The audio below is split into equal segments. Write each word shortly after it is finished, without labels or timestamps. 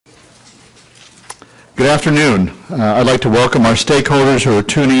Good afternoon. I'd like to welcome our stakeholders who are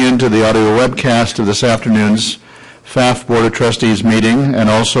tuning in to the audio webcast of this afternoon's FAF Board of Trustees meeting, and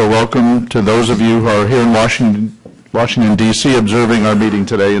also welcome to those of you who are here in Washington, D.C. observing our meeting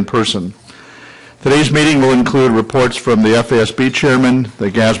today in person. Today's meeting will include reports from the FASB Chairman,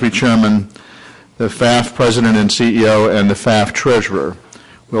 the GASB Chairman, the FAF President and CEO, and the FAF Treasurer.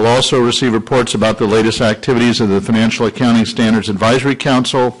 We'll also receive reports about the latest activities of the Financial Accounting Standards Advisory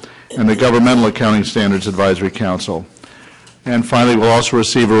Council and the Governmental Accounting Standards Advisory Council. And finally, we'll also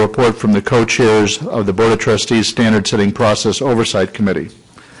receive a report from the co-chairs of the Board of Trustees Standard Setting Process Oversight Committee.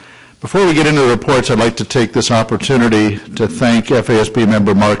 Before we get into the reports, I'd like to take this opportunity to thank FASB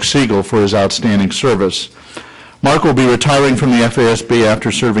member Mark Siegel for his outstanding service. Mark will be retiring from the FASB after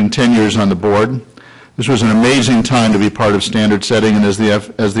serving 10 years on the board. This was an amazing time to be part of standard setting, and as the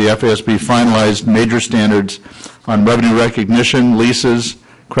FASB finalized major standards on revenue recognition, leases,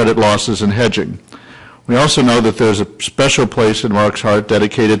 credit losses, and hedging. We also know that there's a special place in Mark's heart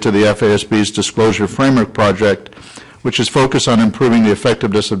dedicated to the FASB's Disclosure Framework Project, which is focused on improving the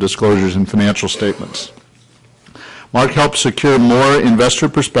effectiveness of disclosures in financial statements. Mark helped secure more investor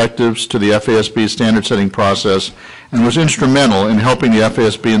perspectives to the FASB standard setting process and was instrumental in helping the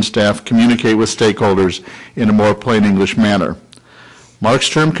FASB and staff communicate with stakeholders in a more plain English manner. Mark's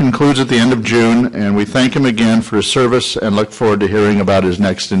term concludes at the end of June, and we thank him again for his service and look forward to hearing about his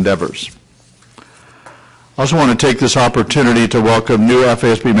next endeavors. I also want to take this opportunity to welcome new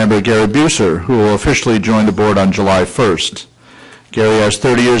FASB member Gary Buser, who will officially join the board on July 1st. Gary has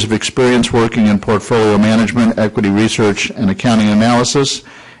 30 years of experience working in portfolio management, equity research, and accounting analysis,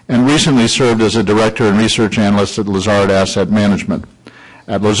 and recently served as a director and research analyst at Lazard Asset Management.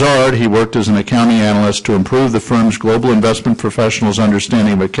 At Lazard, he worked as an accounting analyst to improve the firm's global investment professionals'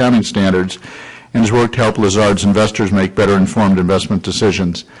 understanding of accounting standards, and his work to help Lazard's investors make better informed investment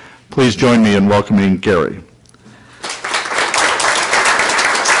decisions. Please join me in welcoming Gary.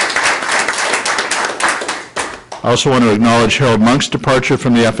 I also want to acknowledge Harold Monk's departure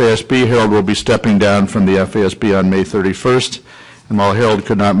from the FASB. Harold will be stepping down from the FASB on May 31st. And while Harold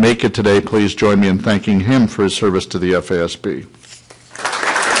could not make it today, please join me in thanking him for his service to the FASB.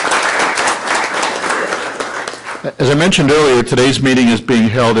 As I mentioned earlier, today's meeting is being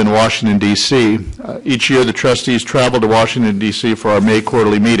held in Washington, D.C. Each year, the trustees travel to Washington, D.C. for our May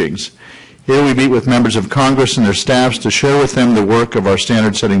quarterly meetings. Here we meet with members of Congress and their staffs to share with them the work of our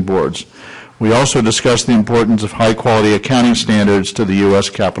standard-setting boards. We also discuss the importance of high-quality accounting standards to the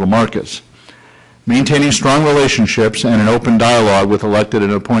U.S. capital markets. Maintaining strong relationships and an open dialogue with elected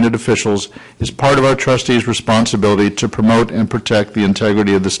and appointed officials is part of our trustees' responsibility to promote and protect the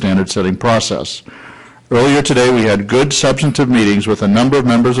integrity of the standard-setting process. Earlier today, we had good substantive meetings with a number of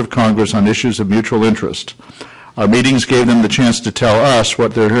members of Congress on issues of mutual interest. Our meetings gave them the chance to tell us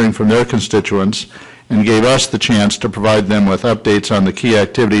what they're hearing from their constituents and gave us the chance to provide them with updates on the key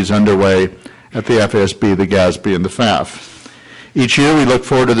activities underway at the FASB, the GASB, and the FAF. Each year, we look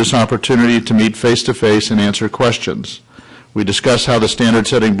forward to this opportunity to meet face-to-face and answer questions. We discuss how the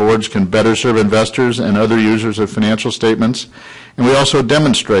standard-setting boards can better serve investors and other users of financial statements, and we also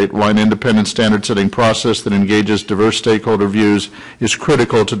demonstrate why an independent standard-setting process that engages diverse stakeholder views is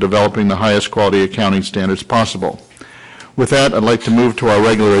critical to developing the highest quality accounting standards possible. With that, I'd like to move to our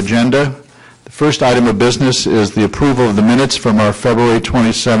regular agenda. The first item of business is the approval of the minutes from our February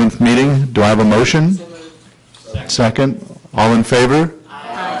 27th meeting. Do I have a motion? Second. All in favor?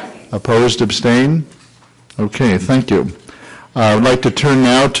 Aye. Opposed, abstain? Okay, thank you. I would like to turn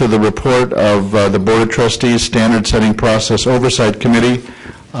now to the report of the Board of Trustees Standard Setting Process Oversight Committee,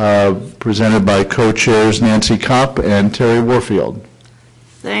 presented by co-chairs Nancy Kopp and Terry Warfield.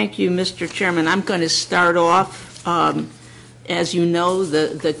 Thank you, Mr. Chairman. I'm going to start off. As you know,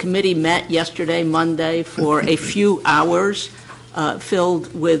 the committee met yesterday, Monday, for a few hours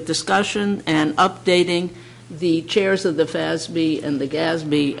filled with discussion and updating. The chairs of the FASB and the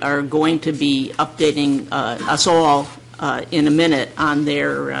GASB are going to be updating us all in a minute on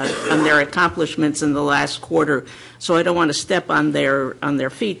their accomplishments in the last quarter. So I don't want to step on their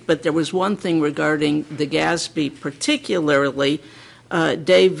feet, but there was one thing regarding the GASB particularly.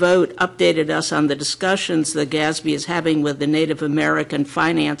 Dave Vogt updated us on the discussions the GASB is having with the Native American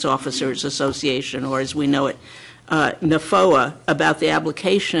Finance Officers Association, or as we know it, NAFOA, about the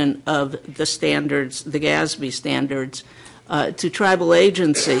application of the standards, the GASB standards, to tribal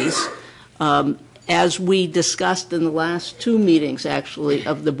agencies. As we discussed in the last two meetings, actually,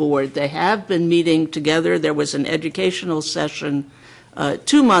 of the board, they have been meeting together. There was an educational session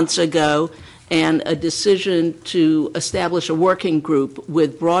 2 months ago, and a decision to establish a working group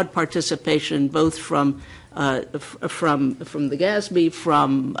with broad participation both from from the GASB,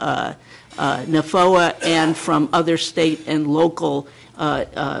 from NAFOA, and from other state and local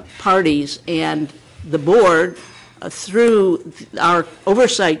parties. And the board, through our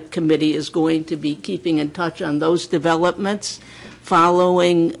Oversight Committee, is going to be keeping in touch on those developments,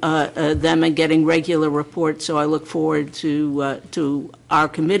 following them and getting regular reports. So I look forward to our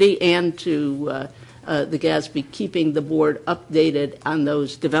committee and to the GASB keeping the board updated on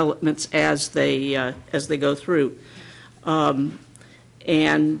those developments as they go through. And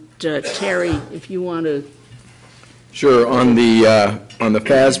Terry, if you want to. Sure. On the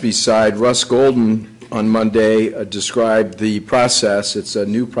FASB side, Russ Golden on Monday described the process. It's a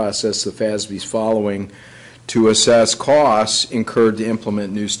new process the FASB is following to assess costs incurred to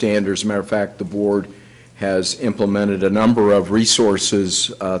implement new standards. As a matter of fact, the board has implemented a number of resources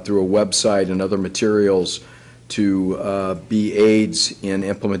through a website and other materials to be aids in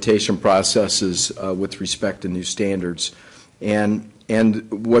implementation processes with respect to new standards. And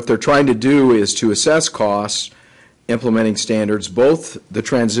what they're trying to do is to assess costs implementing standards, both the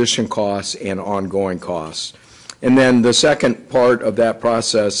transition costs and ongoing costs. And then the second part of that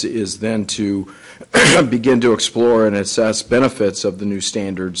process is then to begin to explore and assess benefits of the new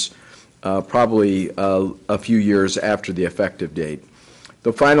standards, probably a few years after the effective date.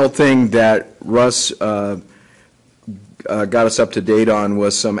 The final thing that Russ got us up to date on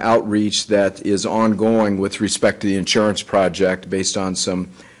was some outreach that is ongoing with respect to the insurance project based on some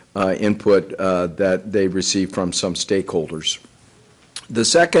input that they received from some stakeholders. The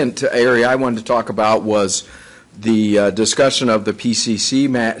second area I wanted to talk about was the discussion of the PCC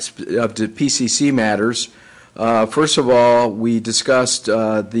matters. First of all, we discussed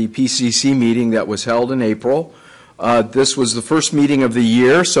the PCC meeting that was held in April. This was the first meeting of the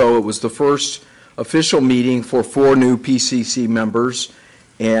year, so it was the first official meeting for 4 new PCC members,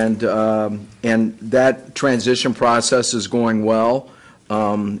 and that transition process is going well,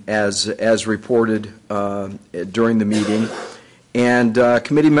 as reported during the meeting. And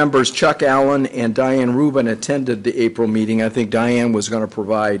committee members Chuck Allen and Diane Rubin attended the April meeting. I think Diane was going to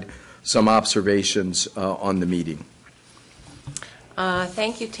provide some observations on the meeting.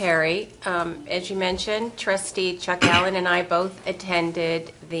 Thank you, Terry. As you mentioned, Trustee Chuck Allen and I both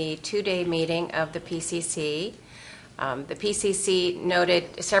attended the 2-day meeting of the PCC. The PCC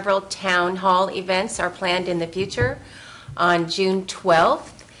noted several town hall events are planned in the future. On June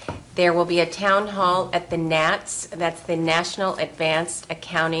 12th, there will be a town hall at the NATS, that's the National Advanced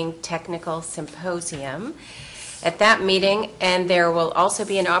Accounting Technical Symposium, at that meeting, and there will also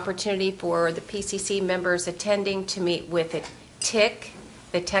be an opportunity for the PCC members attending to meet with the TIC,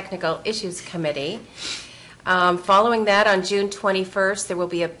 the Technical Issues Committee. Following that, on June 21st, there will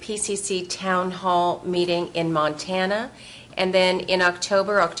be a PCC town hall meeting in Montana, and then in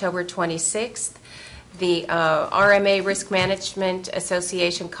October 26th, the RMA Risk Management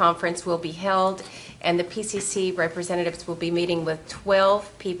Association Conference will be held, and the PCC representatives will be meeting with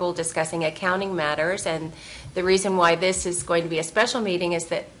 12 people discussing accounting matters. And the reason why this is going to be a special meeting is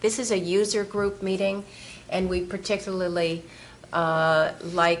that this is a user group meeting, and we particularly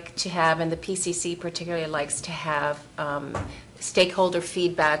like to have, and the PCC particularly likes to have, stakeholder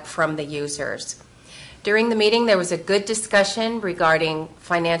feedback from the users. During the meeting, there was a good discussion regarding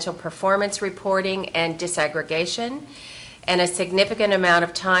financial performance reporting and disaggregation, and a significant amount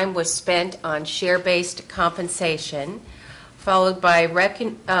of time was spent on share-based compensation, followed by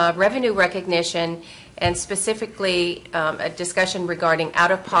revenue recognition, and specifically a discussion regarding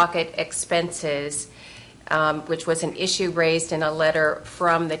out-of-pocket expenses, which was an issue raised in a letter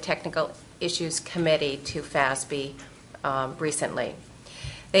from the Technical Issues Committee to FASB recently.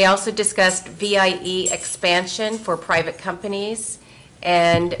 They also discussed VIE expansion for private companies,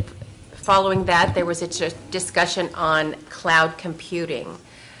 and following that, there was a discussion on cloud computing.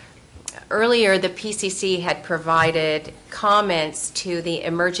 Earlier, the PCC had provided comments to the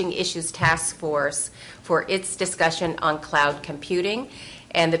Emerging Issues Task Force for its discussion on cloud computing,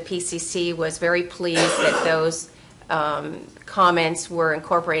 and the PCC was very pleased that those comments were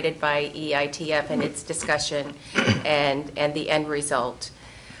incorporated by EITF in its discussion and the end result.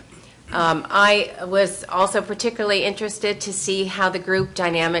 I was also particularly interested to see how the group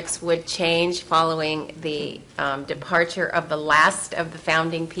dynamics would change following the departure of the last of the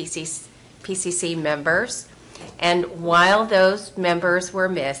founding PCC members. And while those members were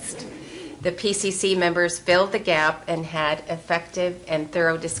missed, the PCC members filled the gap and had effective and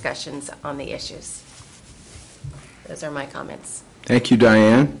thorough discussions on the issues. Those are my comments. Thank you,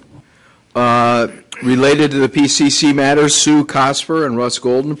 Diane. Related to the PCC matters, Sue Cosper and Russ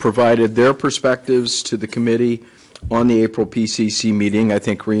Golden provided their perspectives to the committee on the April PCC meeting, I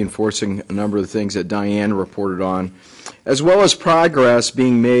think reinforcing a number of the things that Diane reported on, as well as progress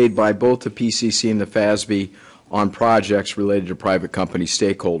being made by both the PCC and the FASB on projects related to private company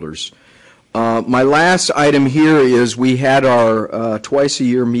stakeholders. My last item here is we had our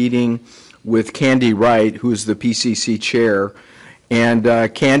twice-a-year meeting with Candy Wright, who's the PCC chair,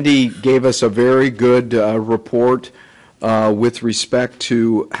 and Candy gave us a very good report with respect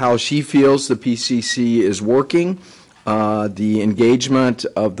to how she feels the PCC is working, the engagement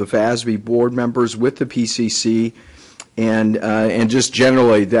of the FASB board members with the PCC, and just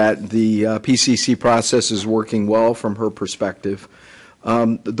generally that the PCC process is working well from her perspective.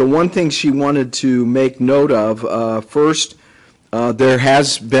 The one thing she wanted to make note of, first, there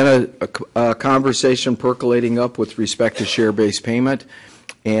has been a conversation percolating up with respect to share-based payment,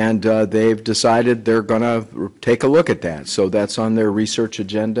 and they've decided they're going to take a look at that. So that's on their research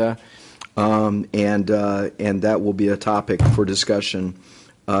agenda, and that will be a topic for discussion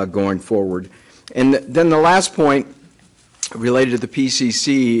going forward. And then the last point related to the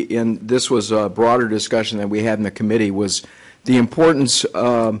PCC, and this was a broader discussion that we had in the committee, was the importance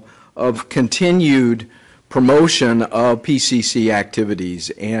of continued promotion of PCC activities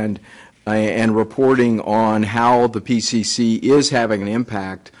and reporting on how the PCC is having an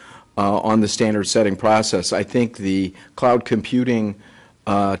impact on the standard setting process. I think the cloud computing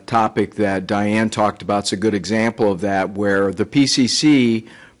topic that Diane talked about is a good example of that, where the PCC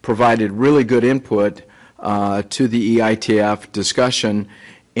provided really good input to the EITF discussion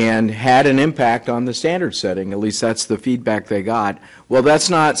and had an impact on the standard setting. At least that's the feedback they got. Well, that's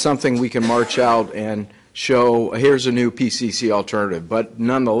not something we can march out and show, here's a new PCC alternative, but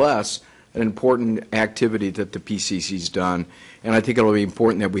nonetheless, an important activity that the PCC's done. And I think it'll be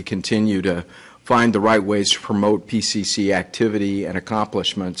important that we continue to find the right ways to promote PCC activity and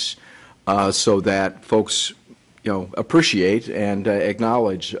accomplishments so that folks, appreciate and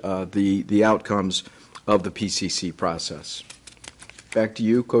acknowledge the outcomes of the PCC process. Back to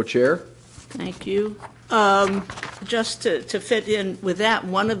you, Co-Chair. Thank you. Just to fit in with that,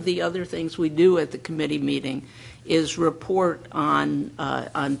 one of the other things we do at the committee meeting is report on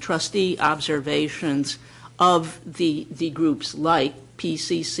trustee observations of the groups like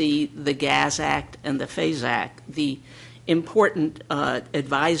PCC, the GASAC, and the FASAC, the important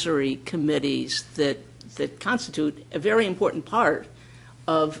advisory committees that constitute a very important part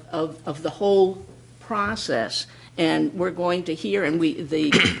of the whole process. And we're going to hear, and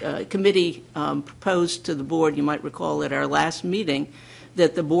the committee proposed to the board, you might recall at our last meeting,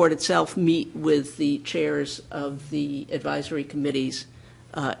 that the board itself meet with the chairs of the advisory committees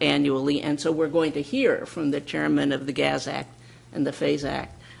annually. And so we're going to hear from the chairman of the GASAC and the FASAC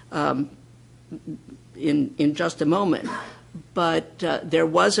in just a moment. But there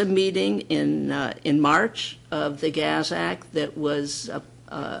was a meeting in March of the GASAC that was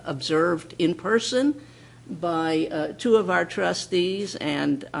observed in person by two of our trustees,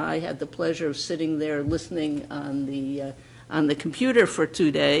 and I had the pleasure of sitting there listening on the computer for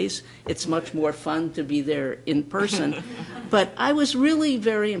 2 days. It's much more fun to be there in person. But I was really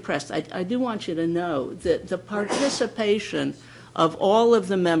very impressed. I do want you to know that the participation of all of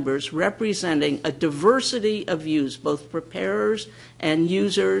the members representing a diversity of views, both preparers and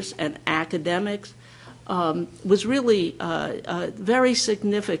users and academics, was really very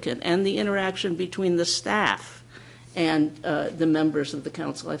significant, and the interaction between the staff and the members of the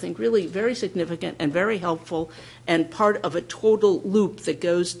council, I think, really very significant and very helpful, and part of a total loop that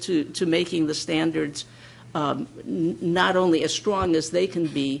goes to making the standards not only as strong as they can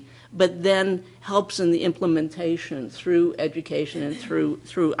be, but then helps in the implementation through education and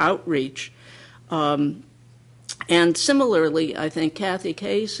through outreach. And similarly, I think Kathy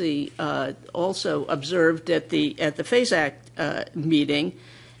Casey also observed at the FASAC meeting,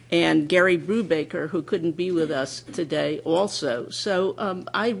 and Gary Brubaker, who couldn't be with us today, also. So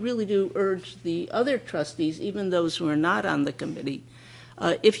I really do urge the other trustees, even those who are not on the committee,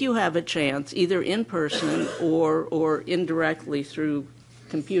 if you have a chance, either in person or indirectly through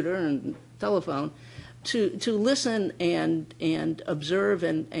computer and telephone, to listen and observe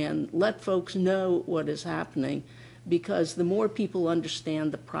and let folks know what is happening, because the more people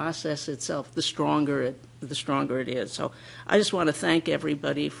understand the process itself, the stronger it is. So I just want to thank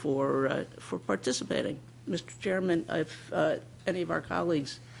everybody for participating. Mr. Chairman, if any of our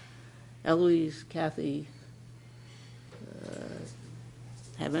colleagues, Eloise, Kathy,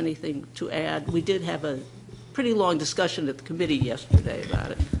 have anything to add. We did have a pretty long discussion at the committee yesterday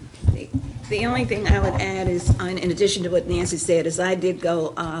about it. The only thing I would add is, in addition to what Nancy said, is I did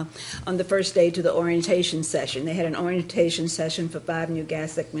go on the first day to the orientation session. They had an orientation session for 5 new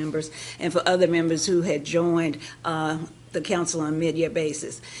GASAC members and for other members who had joined the council on a mid-year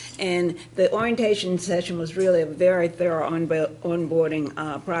basis. And the orientation session was really a very thorough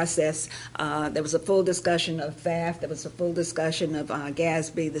onboarding process. There was a full discussion of FAF, there was a full discussion of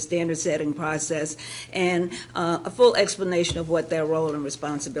GASB, the standard setting process, and a full explanation of what their role and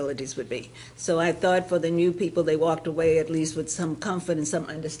responsibilities would be. So I thought for the new people, they walked away at least with some comfort and some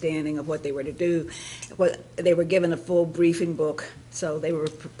understanding of what they were to do. They were given a full briefing book, so they were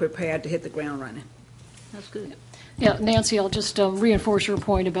prepared to hit the ground running. That's good. Yeah, Nancy, I'll just reinforce your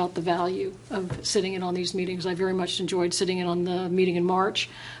point about the value of sitting in on these meetings. I very much enjoyed sitting in on the meeting in March.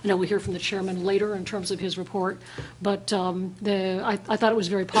 I know we'll hear from the chairman later in terms of his report, but I thought it was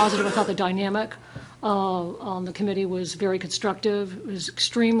very positive. I thought the dynamic on the committee was very constructive. It was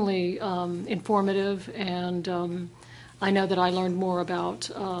extremely informative, and I know that I learned more about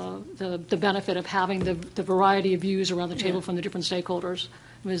the benefit of having the variety of views around the table from the different stakeholders.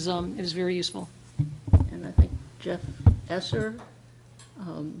 It was very useful. And I think Jeff Esser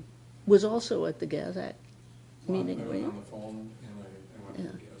was also at the GASAC meeting. I went on the phone and I went to the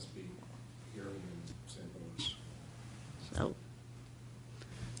GASB hearing in St. Louis.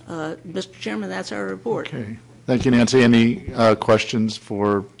 So, Mr. Chairman, that's our report. Okay. Thank you, Nancy. Any questions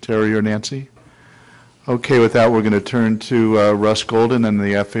for Terry or Nancy? Okay, with that, we're going to turn to Russ Golden and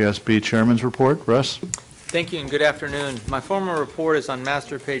the FASB Chairman's report. Russ? Thank you and good afternoon. My formal report is on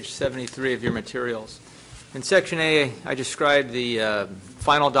master page 73 of your materials. In Section A, I described the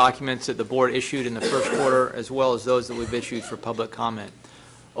final documents that the board issued in the first quarter, as well as those that we've issued for public comment.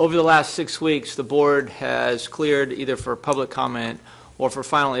 Over the last 6 weeks, the board has cleared either for public comment or for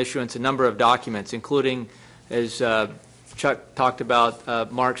final issuance a number of documents, including, as Chuck talked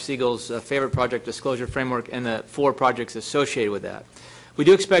about, Mark Siegel's favorite project disclosure framework and the 4 projects associated with that. We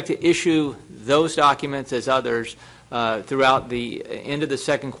do expect to issue those documents as others throughout the end of the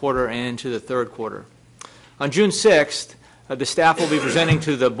second quarter and into the third quarter. On June 6th, the staff will be presenting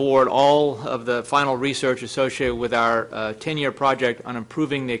to the board all of the final research associated with our 10-year project on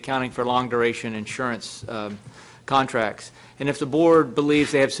improving the accounting for long-duration insurance contracts. And if the board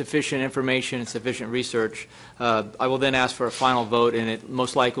believes they have sufficient information and sufficient research, I will then ask for a final vote, and it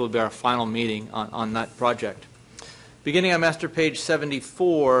most likely will be our final meeting on that project. Beginning on master page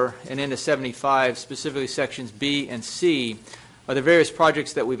 74 and into 75, specifically sections B and C, are the various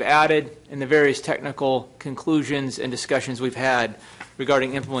projects that we've added and the various technical conclusions and discussions we've had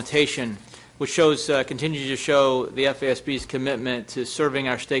regarding implementation, which continues to show the FASB's commitment to serving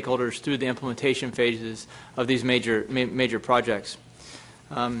our stakeholders through the implementation phases of these major projects.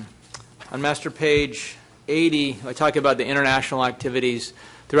 On master page 80, I talk about the international activities.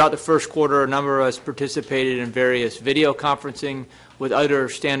 Throughout the first quarter, a number of us participated in various video conferencing with other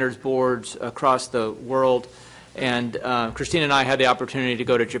standards boards across the world. And Christine and I had the opportunity to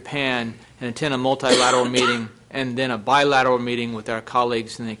go to Japan and attend a multilateral meeting and then a bilateral meeting with our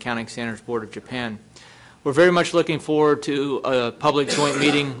colleagues in the Accounting Standards Board of Japan. We're very much looking forward to a public joint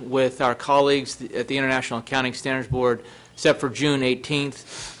meeting with our colleagues at the International Accounting Standards Board set for June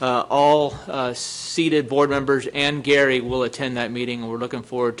 18th. All seated board members and Gary will attend that meeting, and we're looking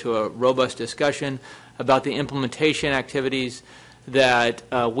forward to a robust discussion about the implementation activities that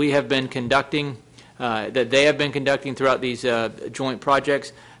we have been conducting, that they have been conducting throughout these joint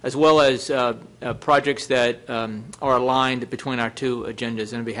projects, as well as projects that are aligned between our 2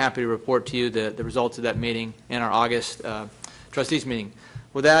 agendas. And I'd be happy to report to you the results of that meeting in our August trustees meeting.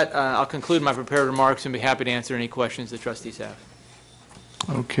 With that, I'll conclude my prepared remarks and be happy to answer any questions the trustees have.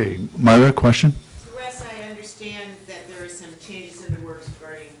 Okay. Myra, question? So, Russ, I understand that there are some changes in the works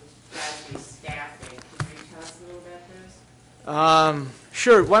regarding FASB staffing. Can you tell us a little about those?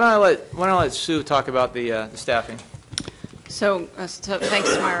 Sure. Why don't I let Sue talk about the staffing? So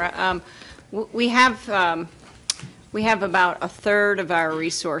thanks, Myra. We have about a third of our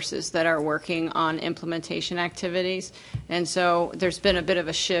resources that are working on implementation activities, and so there's been a bit of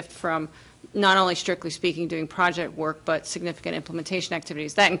a shift from not only strictly speaking doing project work, but significant implementation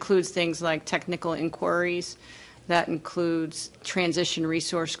activities. That includes things like technical inquiries. That includes transition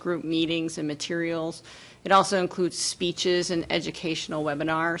resource group meetings and materials. It also includes speeches and educational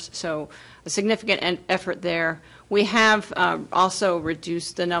webinars, so a significant effort there. We have also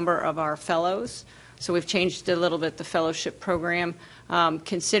reduced the number of our fellows, so we've changed a little bit the fellowship program,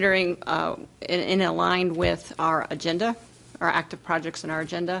 considering in aligned with our agenda, our active projects in our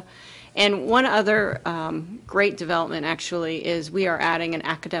agenda. And one other great development, actually, is we are adding an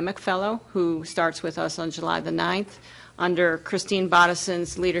academic fellow who starts with us on July the 9th. under Christine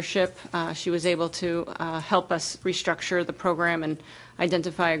Bodison's leadership, she was able to help us restructure the program and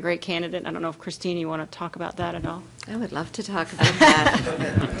identify a great candidate. I don't know if, Christine, you want to talk about that at all? I would love to talk about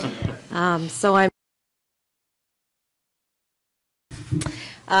that.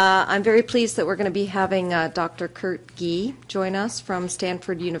 I'm very pleased that we're going to be having Dr. Kurt Gee join us from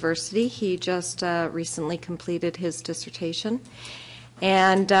Stanford University. He just recently completed his dissertation,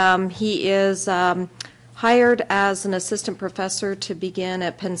 and he is hired as an assistant professor to begin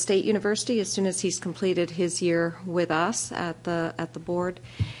at Penn State University as soon as he's completed his year with us at the board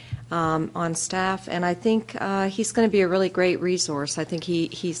on staff. And I think he's going to be a really great resource. I think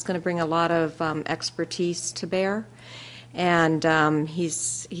he's going to bring a lot of expertise to bear. And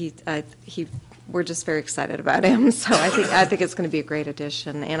we're just very excited about him. So I think it's going to be a great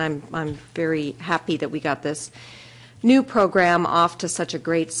addition, and I'm very happy that we got this new program off to such a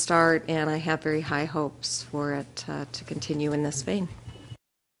great start, and I have very high hopes for it to continue in this vein.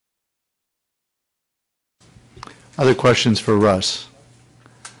 Other questions for Russ?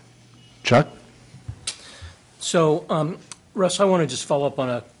 Chuck? So, Russ, I want to just follow up on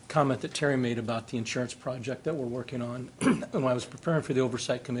a comment that Terry made about the insurance project that we're working on. When I was preparing for the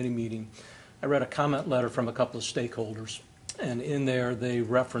Oversight Committee meeting, I read a comment letter from a couple of stakeholders, and in there they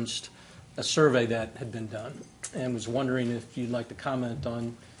referenced a survey that had been done, and was wondering if you'd like to comment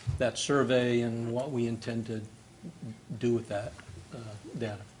on that survey and what we intend to do with that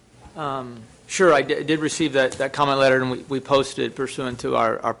data. Sure, I did receive that comment letter, and we posted it pursuant to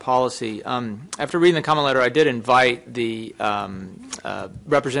our policy. After reading the comment letter, I did invite the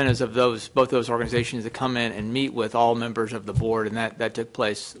representatives of both those organizations to come in and meet with all members of the board, and that took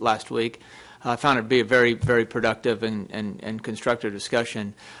place last week. I found it to be a very, very productive and constructive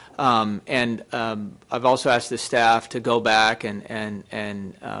discussion. I've also asked the staff to go back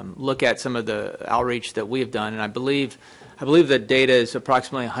and look at some of the outreach that we have done, and I believe the data is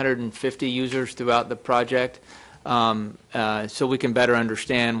approximately 150 users throughout the project, so we can better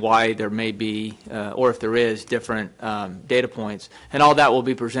understand why there may be, or if there is, different data points. And all that will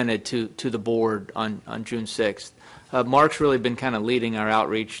be presented to the board on June 6th. Mark's really been kind of leading our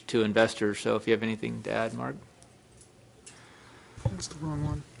outreach to investors, so if you have anything to add, Mark. That's the wrong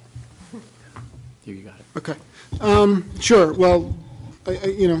one. Here, you got it. Okay. Sure. Well,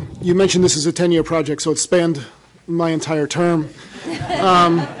 you mentioned this is a 10-year project, so it spanned my entire term.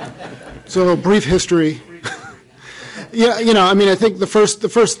 So brief history. Yeah, I think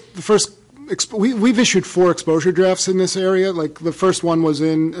we've issued 4 exposure drafts in this area. Like the first one was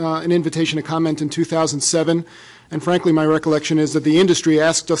in an invitation to comment in 2007, and frankly, my recollection is that the industry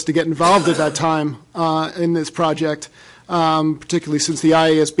asked us to get involved at that time in this project, particularly since the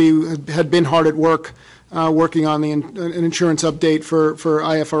IASB had been hard at work working on an insurance update for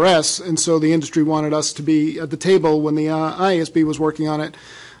IFRS, and so the industry wanted us to be at the table when the IASB was working on it.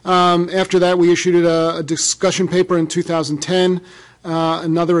 After that, we issued a discussion paper in 2010,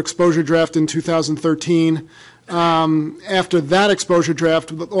 another exposure draft in 2013. After that exposure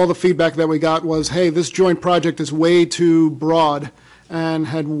draft, all the feedback that we got was, hey, this joint project is way too broad and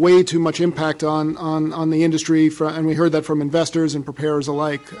had way too much impact on the industry, and we heard that from investors and preparers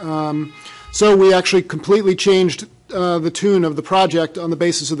alike. So we actually completely changed the tune of the project on the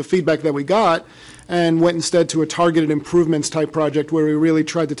basis of the feedback that we got, and went instead to a targeted improvements type project where we really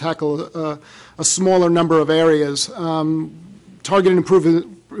tried to tackle a smaller number of areas. Targeted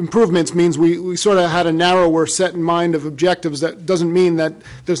improvements means we sort of had a narrower set in mind of objectives. That doesn't mean that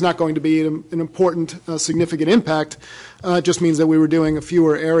there's not going to be an important, significant impact. It just means that we were doing a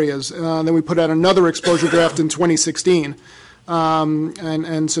fewer areas. Then we put out another exposure draft in 2016.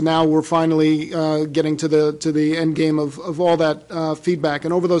 And so now we're finally getting to the end game of all that feedback.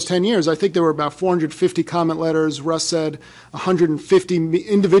 And over those 10 years, I think there were about 450 comment letters. Russ said 150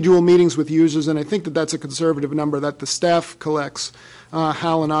 individual meetings with users, and I think that that's a conservative number that the staff collects.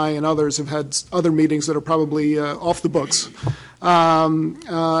 Hal and I and others have had other meetings that are probably off the books. So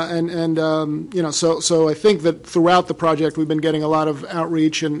I think that throughout the project we've been getting a lot of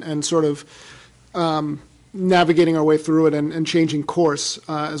outreach and sort of navigating our way through it and changing course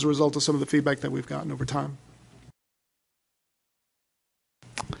as a result of some of the feedback that we've gotten over time.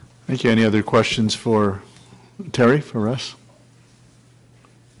 Thank you. Any other questions for Terry, for Russ?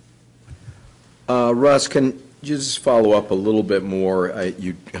 Russ, can you just follow up a little bit more?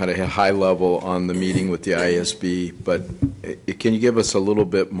 You had a high level on the meeting with the IASB, but can you give us a little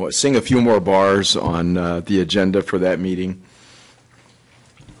bit more, sing a few more bars on the agenda for that meeting?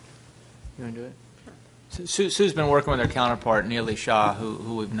 You want to do it? Sue's been working with her counterpart, Neely Shah,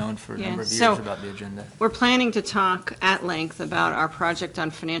 who we've known for a number of years about the agenda. We're planning to talk at length about our project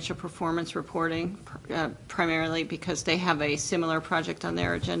on financial performance reporting, primarily because they have a similar project on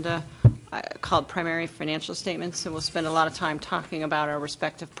their agenda called primary financial statements, so we'll spend a lot of time talking about our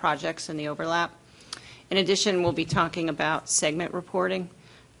respective projects and the overlap. In addition, we'll be talking about segment reporting.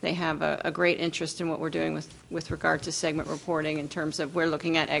 They have a great interest in what we're doing with regard to segment reporting in terms of we're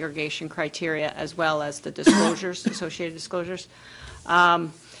looking at aggregation criteria as well as the disclosures, associated disclosures.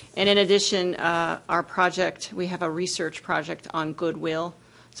 And in addition, our project, we have a research project on goodwill,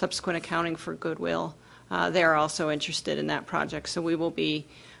 subsequent accounting for goodwill. They're also interested in that project, so we will be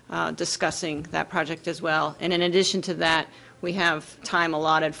discussing that project as well. And in addition to that, we have time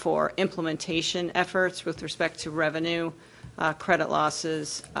allotted for implementation efforts with respect to revenue, credit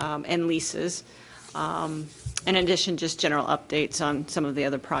losses, and leases. In addition, just general updates on some of the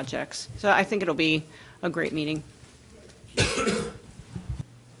other projects. So I think it'll be a great meeting.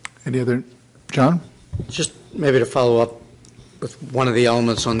 Any other, John? Just maybe to follow up with one of the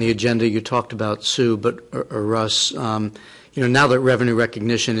elements on the agenda you talked about, Sue, or Russ, now that revenue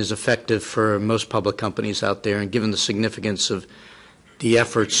recognition is effective for most public companies out there, and given the significance of the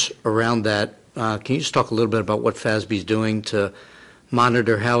efforts around that, can you just talk a little bit about what FASB is doing to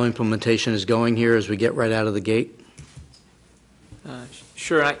monitor how implementation is going here as we get right out of the gate?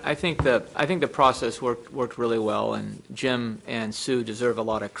 Sure. I think the process worked really well, and Jim and Sue deserve a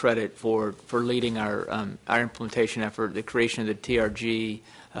lot of credit for leading our implementation effort, the creation of the TRG,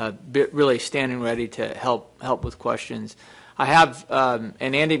 really standing ready to help with questions. I have,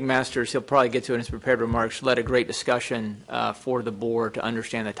 and Andy Masters, he'll probably get to it in his prepared remarks, led a great discussion for the board to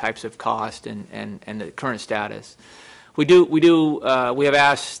understand the types of cost and the current status. We have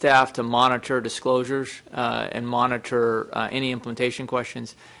asked staff to monitor disclosures and monitor any implementation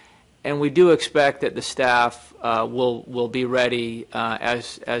questions, and we do expect that the staff will be ready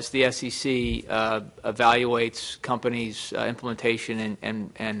as the SEC evaluates companies' implementation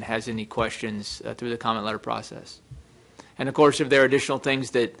and has any questions through the comment letter process. And of course, if there are additional things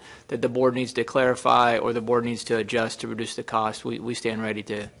that the board needs to clarify or the board needs to adjust to reduce the cost, we stand ready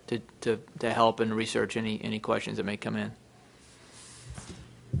to help and research any questions that may come in.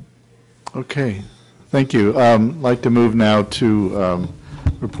 Okay, thank you. I'd like to move now to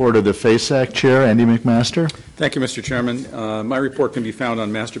report of the FASAC Chair, Andy McMaster. Thank you, Mr. Chairman. My report can be found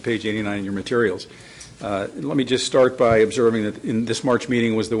on master page 89 in your materials. Let me just start by observing that in this March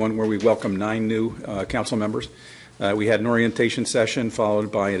meeting was the one where we welcomed 9 new council members. We had an orientation session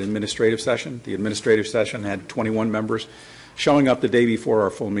followed by an administrative session. The administrative session had 21 members showing up the day before our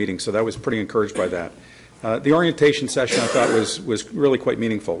full meeting, so that was pretty encouraged by that. The orientation session I thought was really quite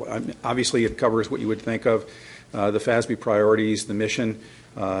meaningful. Obviously, it covers what you would think of the FASB priorities, the mission,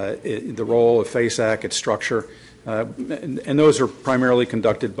 the role of FASAC, its structure, and those are primarily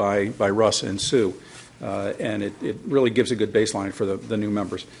conducted by Russ and Sue. And it really gives a good baseline for the new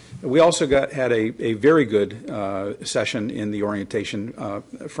members. We also had a very good session in the orientation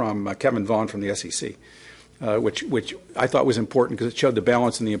from Kevin Vaughn from the SEC, which I thought was important because it showed the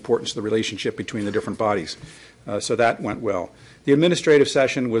balance and the importance of the relationship between the different bodies. So that went well. The administrative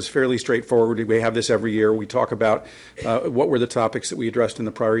session was fairly straightforward. We have this every year. We talk about what were the topics that we addressed in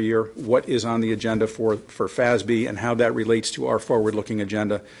the prior year, what is on the agenda for FASB, and how that relates to our forward-looking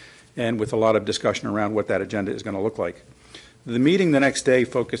agenda, and with a lot of discussion around what that agenda is going to look like. The meeting the next day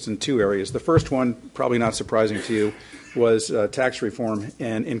focused in 2 areas. The first one, probably not surprising to you, was tax reform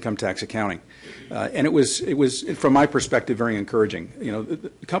and income tax accounting. And it was, from my perspective, very encouraging.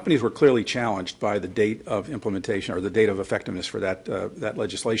 The companies were clearly challenged by the date of implementation or the date of effectiveness for that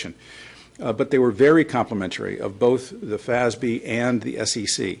legislation. But they were very complimentary of both the FASB and the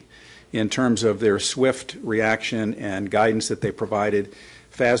SEC in terms of their swift reaction and guidance that they provided.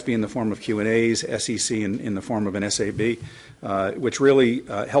 FASB in the form of Q&As, SEC in the form of an SAB, which really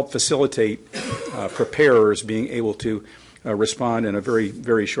helped facilitate preparers being able to respond in a very,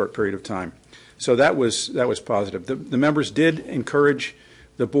 very short period of time. So that was positive. The members did encourage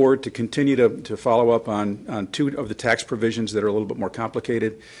the board to continue to follow up on 2 of the tax provisions that are a little bit more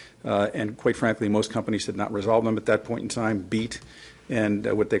complicated, and quite frankly, most companies did not resolve them at that point in time, BEAT and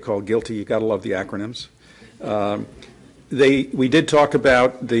what they call GILTI. You've got to love the acronyms. We did talk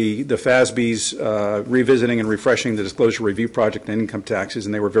about the FASB's revisiting and refreshing the disclosure review project and income taxes,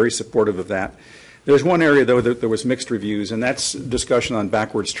 and they were very supportive of that. There's one area, though, that there was mixed reviews, and that's discussion on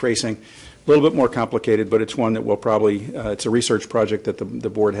backwards tracing. A little bit more complicated, but it's one that we'll probably, it's a research project that the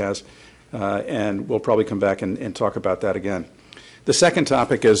board has, and we'll probably come back and talk about that again. The second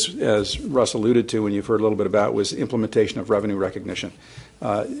topic, as Russ alluded to and you've heard a little bit about, was implementation of revenue recognition.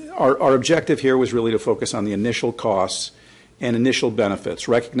 Our objective here was really to focus on the initial costs and initial benefits,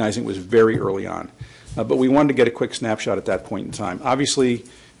 recognizing it was very early on. But we wanted to get a quick snapshot at that point in time. Obviously,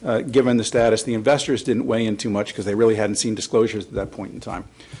 given the status, the investors didn't weigh in too much because they really hadn't seen disclosures at that point in time.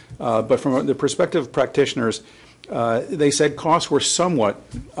 But from the perspective of practitioners, they said costs were somewhat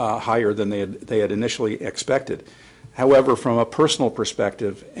higher than they had initially expected. However, from a personal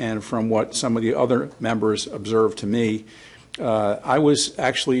perspective and from what some of the other members observed to me, I was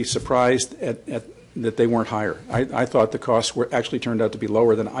actually surprised at that they weren't higher. I thought the costs were actually turned out to be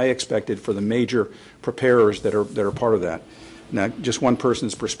lower than I expected for the major preparers that are part of that. Now, just one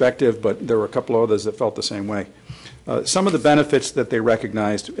person's perspective, but there were a couple of others that felt the same way. Some of the benefits that they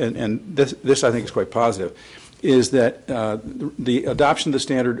recognized, and this I think is quite positive, is that the adoption of the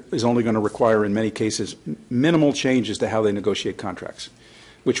standard is only going to require, in many cases, minimal changes to how they negotiate contracts,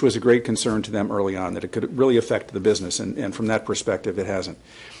 which was a great concern to them early on, that it could really affect the business, and from that perspective, it hasn't.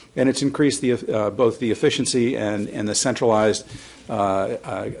 And it's increased both the efficiency and the centralized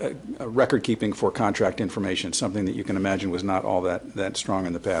record keeping for contract information, something that you can imagine was not all that strong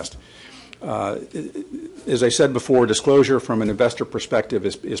in the past. As I said before, disclosure from an investor perspective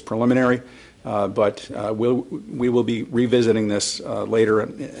is preliminary, but we will be revisiting this later,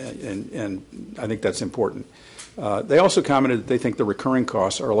 and I think that's important. They also commented that they think the recurring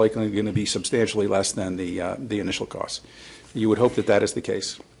costs are likely going to be substantially less than the initial costs. You would hope that that is the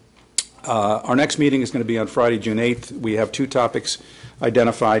case. Our next meeting is going to be on Friday, June 8th. We have two topics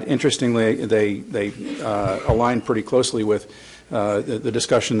identified. Interestingly, they align pretty closely with the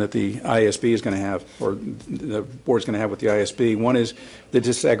discussion that the IASB is going to have, or the board is going to have with the IASB. One is the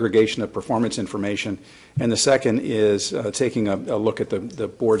disaggregation of performance information, and the second is taking a look at the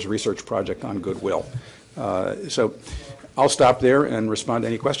board's research project on goodwill. So I'll stop there and respond to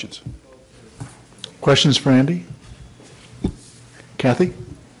any questions. Questions for Andy? Kathy?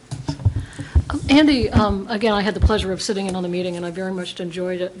 Andy, again, I had the pleasure of sitting in on the meeting, and I very much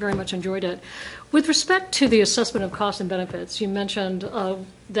enjoyed it. With respect to the assessment of costs and benefits, you mentioned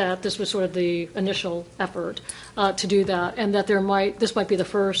that this was sort of the initial effort to do that, and that this might be the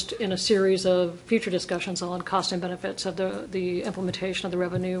first in a series of future discussions on costs and benefits of the implementation of the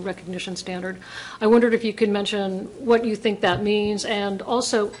revenue recognition standard. I wondered if you could mention what you think that means, and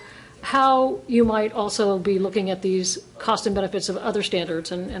also how you might also be looking at these cost and benefits of other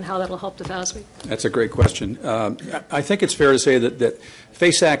standards and how that will help the FASB. That's a great question. I think it's fair to say that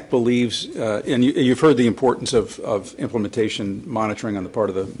FASAC believes, and you've heard the importance of implementation monitoring on the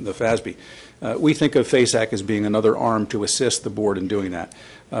part of the FASB. We think of FASAC as being another arm to assist the board in doing that,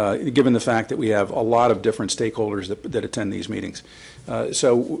 given the fact that we have a lot of different stakeholders that attend these meetings.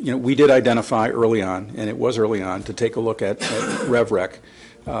 So, we did identify early on, and it was early on, to take a look at RevRec.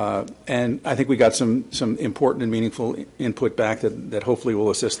 And I think we got some important and meaningful input back that hopefully will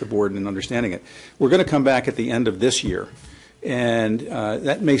assist the board in understanding it. We're going to come back at the end of this year, and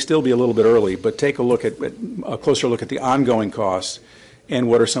that may still be a little bit early, but take a look at a closer look at the ongoing costs and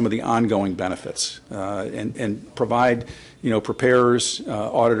what are some of the ongoing benefits, and provide preparers,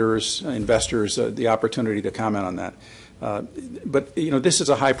 auditors, investors the opportunity to comment on that. But this is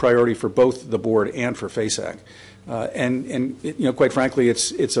a high priority for both the board and for FASAC. And quite frankly,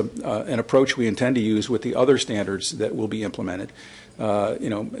 it's an approach we intend to use with the other standards that will be implemented,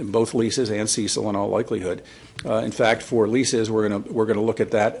 in both leases and CECL in all likelihood. In fact, for leases, we're going to look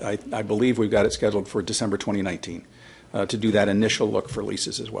at that. I believe we've got it scheduled for December 2019 to do that initial look for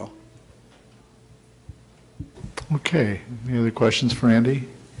leases as well. Okay. Any other questions for Andy?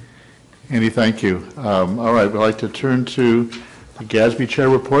 Andy, thank you. All right. We'd like to turn to the GASB Chair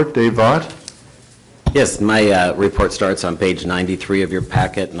report. Dave Vaught. Yes, my report starts on page 93 of your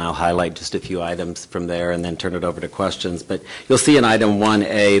packet, and I'll highlight just a few items from there and then turn it over to questions. But you'll see in item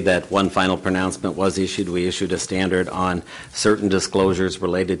 1A that one final pronouncement was issued. We issued a standard on certain disclosures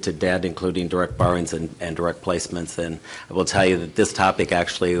related to debt, including direct borrowings and direct placements. And I will tell you that this topic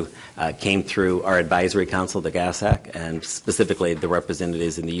actually came through our advisory council, the GASAC, and specifically the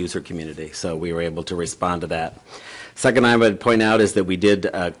representatives in the user community. So we were able to respond to that. Second, I would point out is that we did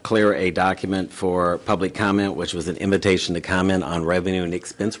clear a document for public comment, which was an invitation to comment on revenue and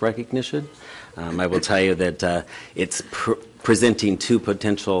expense recognition. I will tell you that it's presenting two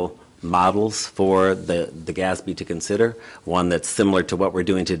potential models for the GASB to consider. One that's similar to what we're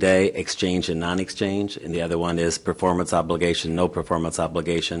doing today, exchange and non-exchange, and the other one is performance obligation, no performance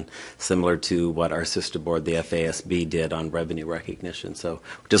obligation, similar to what our sister board, the FASB, did on revenue recognition. So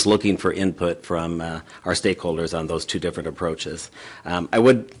we're just looking for input from our stakeholders on those two different approaches.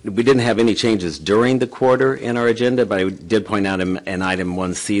 We didn't have any changes during the quarter in our agenda, but I did point out in item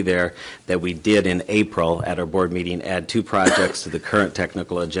 1C there that we did in April at our board meeting add two projects to the current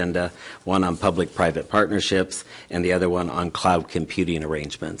technical agenda, one on public-private partnerships and the other one on cloud computing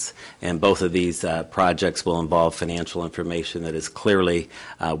arrangements. And both of these projects will involve financial information that is clearly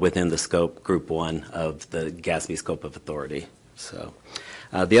within the scope, Group 1 of the GASB scope of authority. So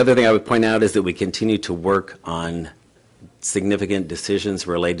the other thing I would point out is that we continue to work on significant decisions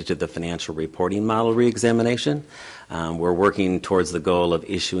related to the financial reporting model reexamination. We're working towards the goal of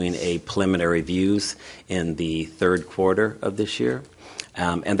issuing a preliminary views in the third quarter of this year.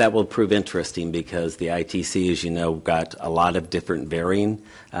 And that will prove interesting because the ITC, as you know, got a lot of different varying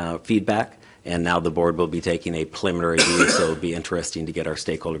feedback, and now the board will be taking a preliminary view, so it'll be interesting to get our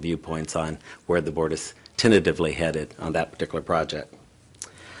stakeholder viewpoints on where the board is tentatively headed on that particular project.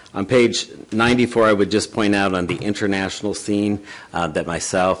 On page 94, I would just point out on the international scene that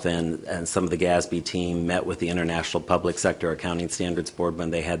myself and some of the GASB team met with the International Public Sector Accounting Standards Board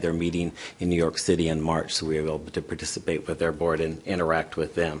when they had their meeting in New York City in March, so we were able to participate with their board and interact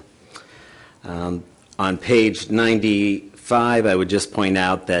with them. On page 95, I would just point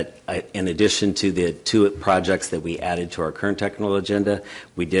out that in addition to the two projects that we added to our current technical agenda,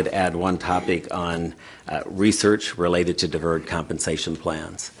 we did add one topic on research related to deferred compensation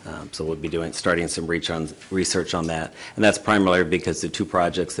plans. So we'll be starting some research on that. And that's primarily because the two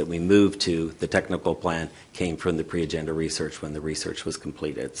projects that we moved to the technical plan came from the pre-agenda research when the research was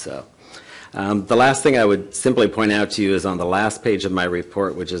completed. So the last thing I would simply point out to you is on the last page of my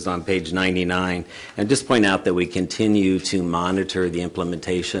report, which is on page 99, and just point out that we continue to monitor the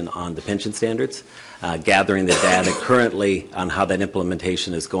implementation on the pension standards, gathering the data currently on how that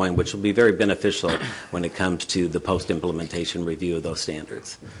implementation is going, which will be very beneficial when it comes to the post-implementation review of those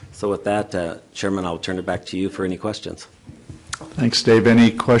standards. So with that, Chairman, I'll turn it back to you for any questions. Thanks, Dave.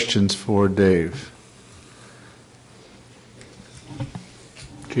 Any questions for Dave?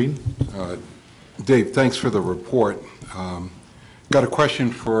 Keaton? Dave, thanks for the report. Got a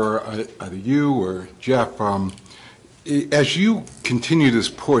question for either you or Jeff. As you continue this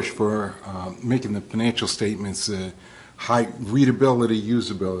push for making the financial statements high readability,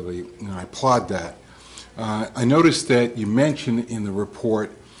 usability, and I applaud that, I noticed that you mentioned in the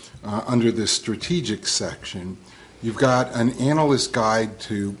report under the strategic section, you've got an analyst guide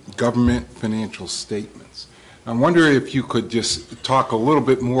to government financial statements. I wonder if you could just talk a little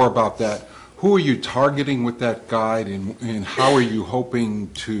bit more about that. Who are you targeting with that guide, and how are you hoping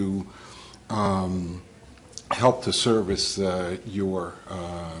to help to service your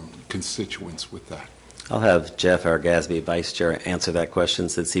constituents with that? I'll have Jeff, our GASB Vice Chair, answer that question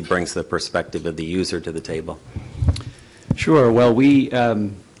since he brings the perspective of the user to the table. Sure. Well, we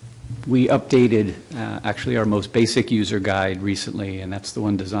updated actually our most basic user guide recently, and that's the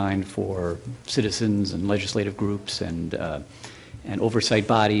one designed for citizens and legislative groups and oversight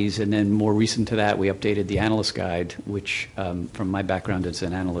bodies. And then more recent to that, we updated the analyst guide, which from my background as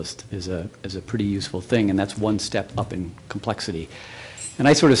an analyst is a pretty useful thing, and that's one step up in complexity. And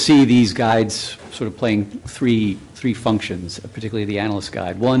I sort of see these guides sort of playing three functions, particularly the analyst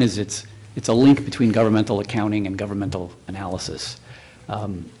guide. One is it's a link between governmental accounting and governmental analysis.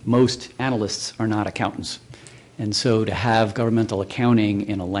 Most analysts are not accountants, and so to have governmental accounting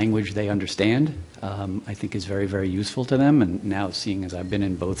in a language they understand, I think is very, very useful to them. And now, seeing as I've been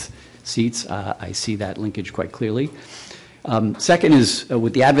in both seats, I see that linkage quite clearly. Second is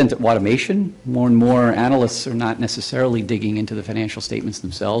with the advent of automation, more and more analysts are not necessarily digging into the financial statements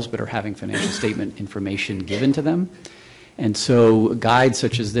themselves, but are having financial statement information given to them. And so guides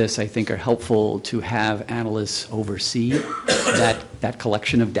such as this, I think, are helpful to have analysts oversee that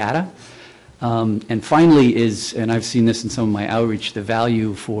collection of data. And finally is, and I've seen this in some of my outreach, the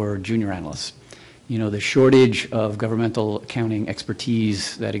value for junior analysts. You know, the shortage of governmental accounting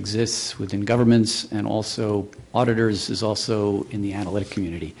expertise that exists within governments and also auditors is also in the analytic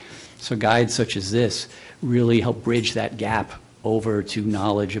community. So guides such as this really help bridge that gap over to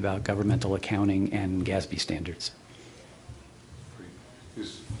knowledge about governmental accounting and GASB standards.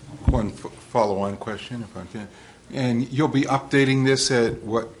 Just one follow-on question, if I can. And you'll be updating this at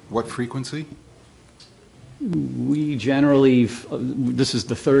what frequency? We generally, this is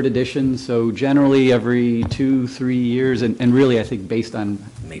the third edition, so generally every 2-3 years, and really I think based on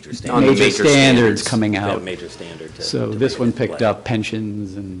major standards coming out. Major standard. So this one picked up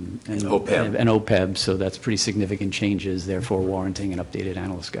pensions and OPEB. And OPEB, so that's pretty significant changes, therefore warranting an updated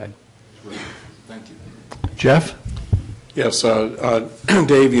analyst guide. Thank you. Jeff? Yes,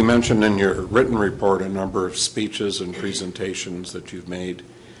 Dave, you mentioned in your written report a number of speeches and presentations that you've made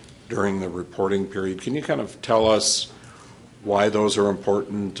during the reporting period. Can you kind of tell us why those are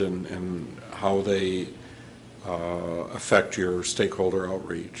important and how they affect your stakeholder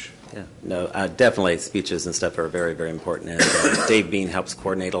outreach? Yeah, no, definitely speeches and stuff are very, very important. And Dave Bean helps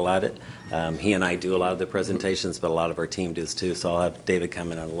coordinate a lot of it. He and I do a lot of the presentations, but a lot of our team does too. So I'll have David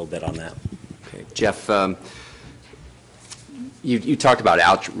come in on a little bit on that. Okay. Jeff, you talked about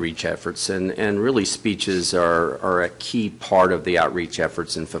outreach efforts, and really speeches are a key part of the outreach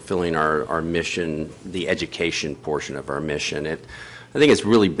efforts in fulfilling our mission, the education portion of our mission. I think it's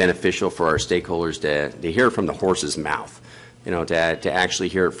really beneficial for our stakeholders to hear it from the horse's mouth, to actually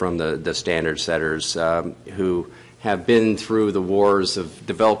hear it from the standard setters who have been through the wars of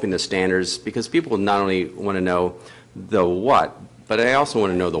developing the standards, because people not only want to know the what, but they also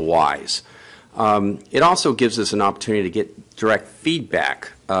want to know the whys. It also gives us an opportunity to get direct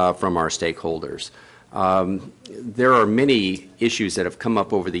feedback from our stakeholders. There are many issues that have come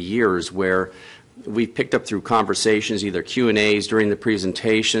up over the years where we've picked up through conversations, either Q&As during the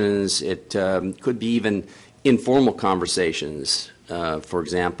presentations. It could be even informal conversations. For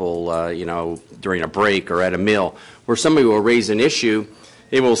example, during a break or at a meal, where somebody will raise an issue.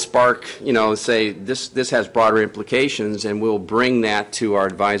 It will spark, say this has broader implications, and we'll bring that to our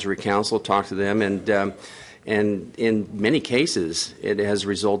advisory council, talk to them, and in many cases, it has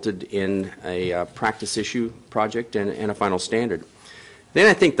resulted in a practice issue project and a final standard. Then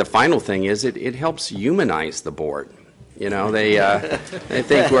I think the final thing is it helps humanize the board. They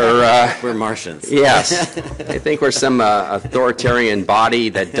think we're Martians. Yes, they think we're some authoritarian body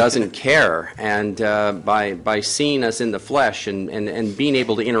that doesn't care, and by seeing us in the flesh and being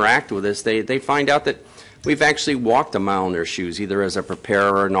able to interact with us, they find out that we've actually walked a mile in their shoes, either as a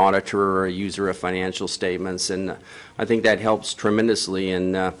preparer, or an auditor, or a user of financial statements, and I think that helps tremendously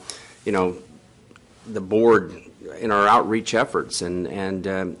in the board in our outreach efforts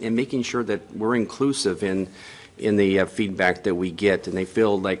and making sure that we're inclusive in the feedback that we get, and they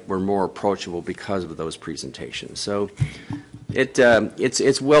feel like we're more approachable because of those presentations. So it takes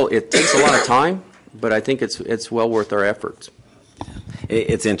a lot of time, but I think it's well worth our efforts.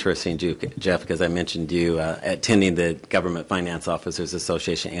 It's interesting, Jeff, because I mentioned you attending the Government Finance Officers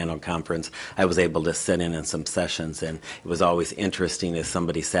Association annual conference. I was able to sit in some sessions, and it was always interesting as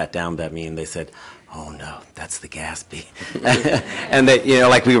somebody sat down with me and they said, "Oh no, that's the GASB," and that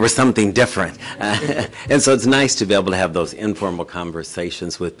like we were something different. And so it's nice to be able to have those informal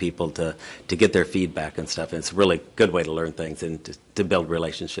conversations with people to get their feedback and stuff. And it's a really good way to learn things and to build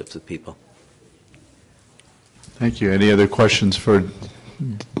relationships with people. Thank you. Any other questions for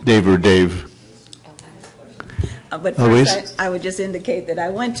Dave or Dave? But first, I would just indicate that I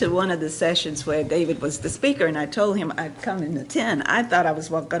went to one of the sessions where David was the speaker, and I told him I'd come and attend. I thought I was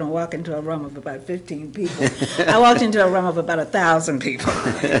going to walk into a room of about 15 people. I walked into a room of about 1,000 people.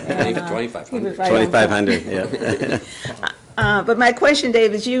 2,500. 2,500, yeah. But my question,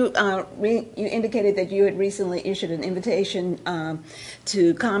 Dave, is you indicated that you had recently issued an invitation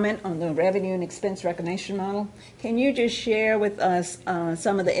to comment on the revenue and expense recognition model. Can you just share with us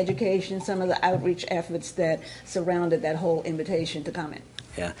some of the education, some of the outreach efforts that surrounded that whole invitation to comment?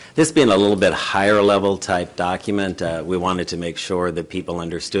 Yeah, this being a little bit higher level type document, we wanted to make sure that people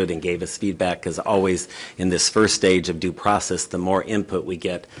understood and gave us feedback, because always in this first stage of due process, the more input we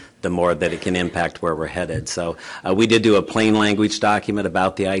get, the more that it can impact where we're headed. So we did do a plain language document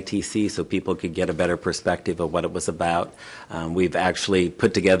about the ITC so people could get a better perspective of what it was about. We've actually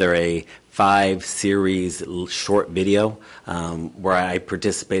put together a 5-series short video where I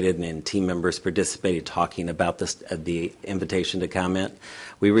participated and team members participated talking about the invitation to comment.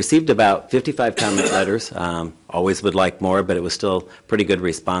 We received about 55 comment letters. Always would like more, but it was still pretty good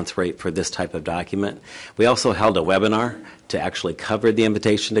response rate for this type of document. We also held a webinar to actually cover the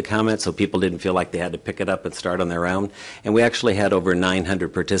invitation to comment, so people didn't feel like they had to pick it up and start on their own. And we actually had over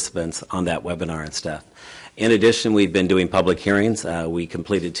 900 participants on that webinar and stuff. In addition, we've been doing public hearings. We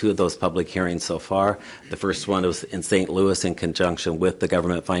completed 2 of those public hearings so far. The first one was in St. Louis in conjunction with the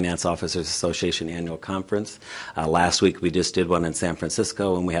Government Finance Officers Association annual conference. Last week we just did one in San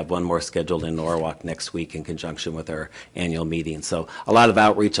Francisco, and we have one more scheduled in Norwalk next week in conjunction with our annual meeting. So a lot of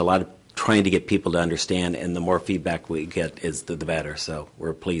outreach, a lot of trying to get people to understand, and the more feedback we get is the better. So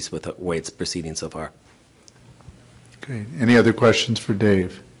we're pleased with the way it's proceeding so far. Okay. Any other questions for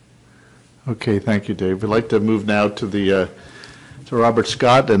Dave? Okay, thank you, Dave. We'd like to move now to the to Robert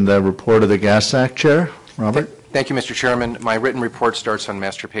Scott and the report of the GASAC chair. Robert? Thank you, Mr. Chairman. My written report starts on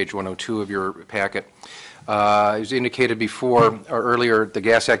master page 102 of your packet. As indicated before, or earlier, the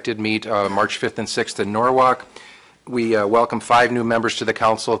GASAC did meet March 5th and 6th in Norwalk. We welcomed 5 new members to the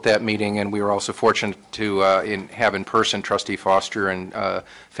council at that meeting, and we were also fortunate to have in person Trustee Foster and FAF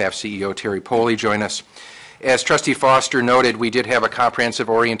CEO Terry Poley join us. As Trustee Foster noted, we did have a comprehensive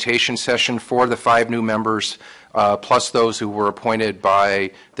orientation session for the 5 new members, plus those who were appointed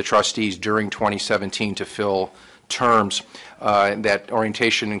by the trustees during 2017 to fill terms. That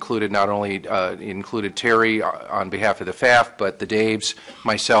orientation included not only included Terry on behalf of the FAF, but the Daves,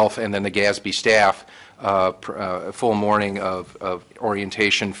 myself, and then the GASB staff, a full morning of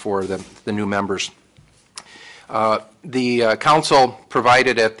orientation for the new members. The council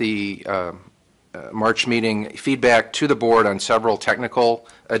provided at the March meeting feedback to the board on several technical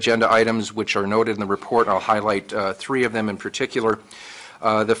agenda items which are noted in the report. I'll highlight 3 of them in particular.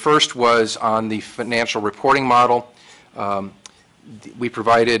 The first was on the financial reporting model. We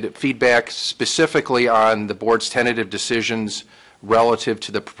provided feedback specifically on the board's tentative decisions relative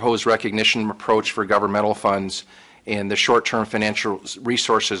to the proposed recognition approach for governmental funds and the short-term financial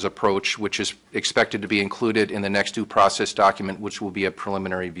resources approach, which is expected to be included in the next due process document, which will be a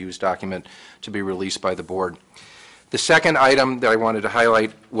preliminary views document to be released by the board. The second item that I wanted to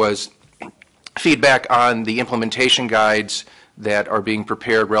highlight was feedback on the implementation guides that are being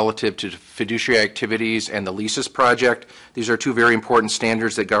prepared relative to fiduciary activities and the leases project. These are 2 very important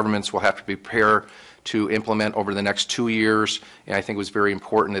standards that governments will have to prepare to implement over the next 2 years, and I think it was very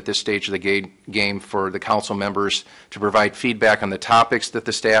important at this stage of the game for the council members to provide feedback on the topics that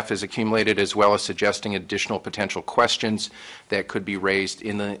the staff has accumulated, as well as suggesting additional potential questions that could be raised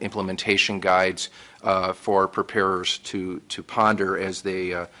in the implementation guides for preparers to ponder as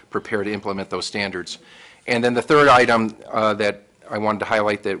they prepare to implement those standards. And then the third item that I wanted to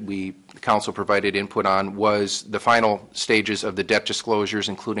highlight that the council provided input on was the final stages of the debt disclosures,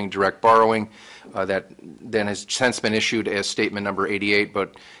 including direct borrowing. That then has since been issued as statement number 88,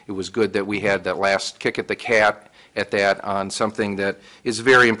 but it was good that we had that last kick at the cat at that on something that is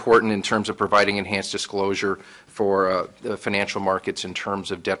very important in terms of providing enhanced disclosure for the financial markets in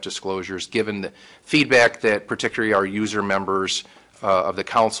terms of debt disclosures, given the feedback that particularly our user members of the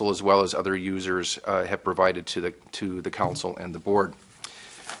council as well as other users have provided to the council and the board.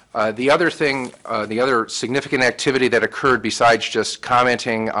 The other significant activity that occurred besides just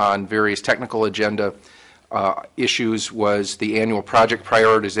commenting on various technical agenda issues was the annual project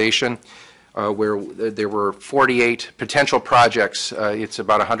prioritization, where there were 48 potential projects. It's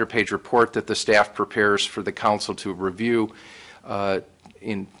about a 100-page report that the staff prepares for the council to review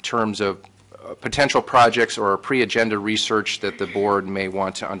in terms of potential projects or pre-agenda research that the board may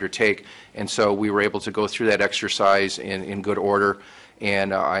want to undertake. And so we were able to go through that exercise in good order.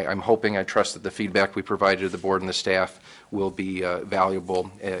 And I'm hoping, I trust that the feedback we provided to the board and the staff will be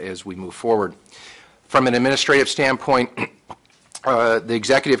valuable as we move forward. From an administrative standpoint, the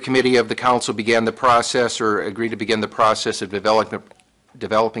executive committee of the council began the process, or agreed to begin the process of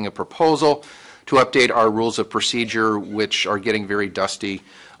developing a proposal to update our rules of procedure, which are getting very dusty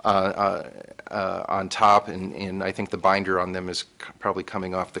on top, and I think the binder on them is probably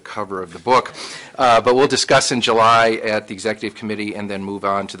coming off the cover of the book. But we'll discuss in July at the Executive Committee and then move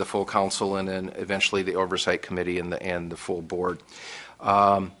on to the full council and then eventually the Oversight Committee and the full board.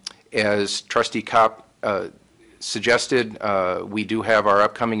 As Trustee Kopp suggested, we do have our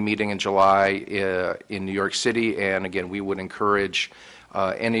upcoming meeting in July in New York City, and again, we would encourage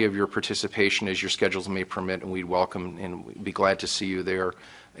any of your participation as your schedules may permit, and we'd welcome and we'd be glad to see you there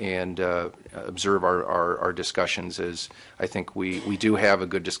and observe our discussions, as I think we do have a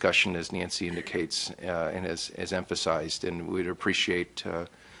good discussion, as Nancy indicates and has emphasized, and we'd appreciate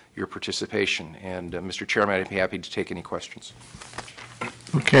your participation. And Mr. Chairman, I'd be happy to take any questions.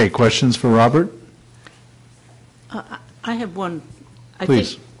 Okay, questions for Robert? I have one,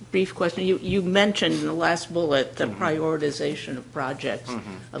 Please. brief question. You mentioned in the last bullet the prioritization of projects,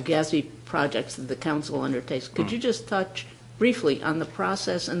 of GASB projects that the council undertakes. Could you just touch briefly on the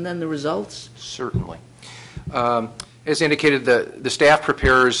process and then the results? Certainly. As indicated, the staff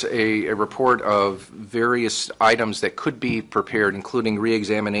prepares a report of various items that could be prepared, including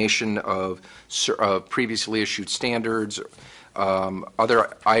reexamination of previously issued standards,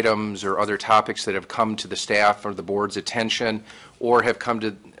 other items or other topics that have come to the staff or the board's attention or have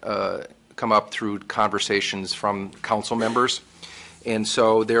come up through conversations from council members. And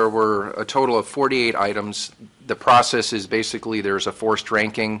so there were a total of 48 items. The process is basically there's a forced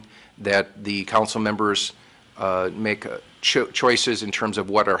ranking that the council members make choices in terms of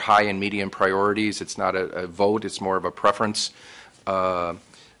what are high and medium priorities. It's not a vote, it's more of a preference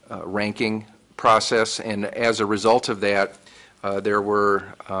ranking process. And as a result of that, there were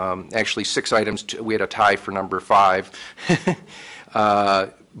actually 6 items. We had a tie for number 5.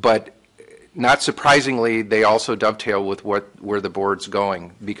 But not surprisingly, they also dovetail with where the board's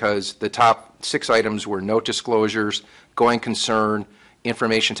going, because the top 6 items were note disclosures, going concern,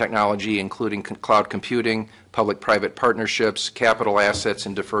 information technology, including cloud computing, public-private partnerships, capital assets,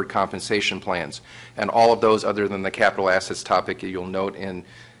 and deferred compensation plans. And all of those, other than the capital assets topic, you'll note in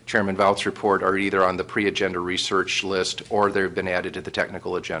Chairman Vought's report, are either on the pre-agenda research list or they've been added to the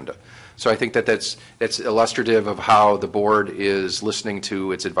technical agenda. So I think that that's illustrative of how the board is listening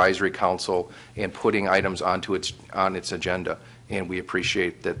to its advisory council and putting items on its agenda, and we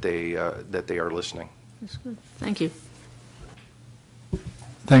appreciate that they are listening. That's good. Thank you.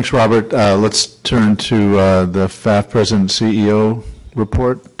 Thanks, Robert. Let's turn to the FAF President CEO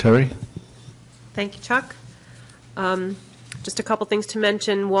report. Terry? Thank you, Chuck. Just a couple things to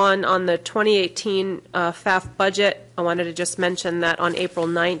mention. One, on the 2018 FAF budget, I wanted to just mention that on April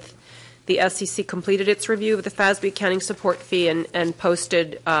 9th, the SEC completed its review of the FASB accounting support fee and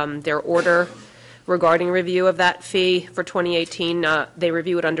posted their order regarding review of that fee for 2018. They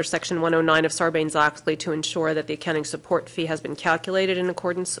review it under Section 109 of Sarbanes-Oxley to ensure that the accounting support fee has been calculated in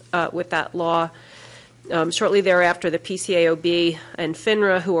accordance with that law. Shortly thereafter, the PCAOB and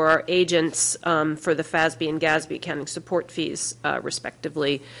FINRA, who are our agents for the FASB and GASB accounting support fees,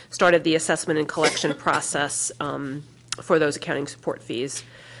 respectively, started the assessment and collection process for those accounting support fees.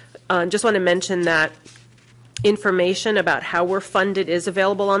 Just want to mention that information about how we're funded is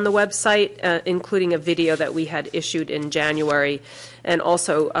available on the website, including a video that we had issued in January. And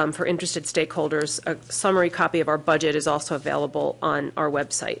also, for interested stakeholders, a summary copy of our budget is also available on our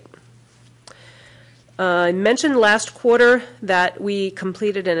website. I mentioned last quarter that we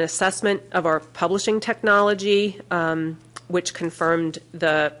completed an assessment of our publishing technology, which confirmed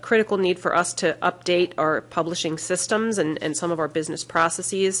the critical need for us to update our publishing systems and some of our business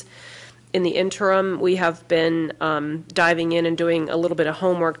processes. In the interim, we have been diving in and doing a little bit of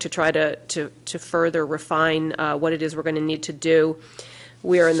homework to try to further refine what it is we're going to need to do.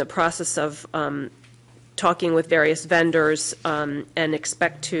 We are in the process of talking with various vendors and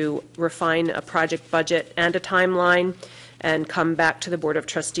expect to refine a project budget and a timeline and come back to the Board of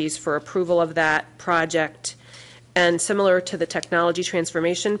Trustees for approval of that project. And similar to the technology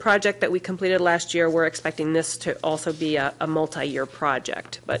transformation project that we completed last year, we're expecting this to also be a multi-year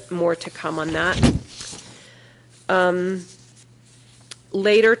project, but more to come on that.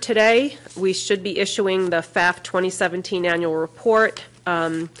 Later today, we should be issuing the FAF 2017 annual report.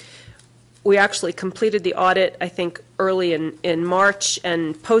 We actually completed the audit, I think, early in March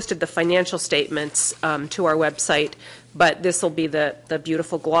and posted the financial statements to our website, but this will be the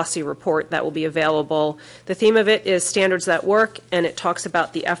beautiful glossy report that will be available. The theme of it is Standards That Work, and it talks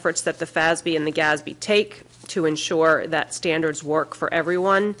about the efforts that the FASB and the GASB take to ensure that standards work for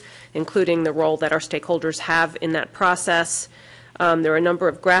everyone, including the role that our stakeholders have in that process. There are a number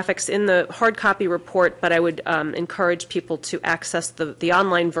of graphics in the hard copy report, but I would encourage people to access the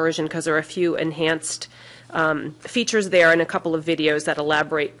online version because there are a few enhanced features there and a couple of videos that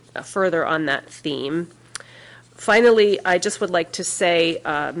elaborate further on that theme. Finally, I just would like to say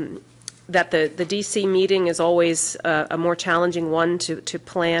that the DC meeting is always a more challenging one to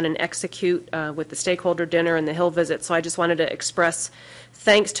plan and execute with the stakeholder dinner and the Hill visit, so I just wanted to express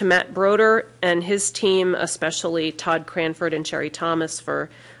thanks to Matt Broder and his team, especially Todd Cranford and Sherry Thomas,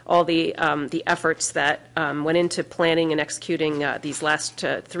 for all the efforts that went into planning and executing these last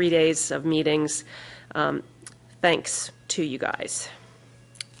 3 days of meetings. Thanks to you guys.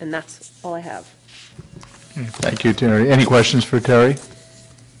 And that's all I have. Thank you, Terry. Any questions for Terry?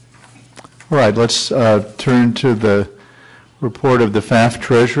 All right, let's turn to the report of the FAF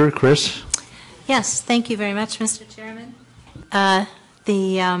Treasurer. Chris? Yes, thank you very much, Mr. Chairman.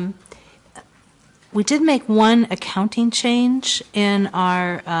 We did make one accounting change in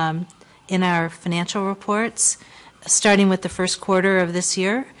our financial reports, starting with the first quarter of this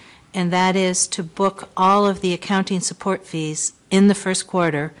year, and that is to book all of the accounting support fees in the first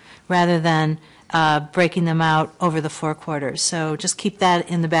quarter rather than breaking them out over the 4 quarters. So just keep that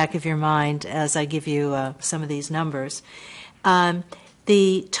in the back of your mind as I give you some of these numbers.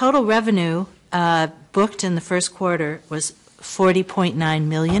 The total revenue booked in the first quarter was $40.9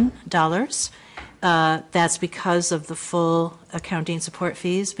 million. That's because of the full accounting support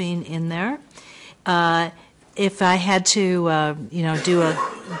fees being in there. If I had to, do a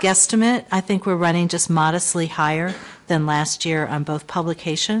guesstimate, I think we're running just modestly higher than last year on both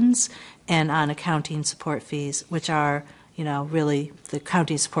publications and on accounting support fees, which are, really the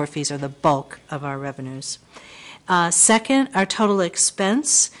accounting support fees are the bulk of our revenues. Second, our total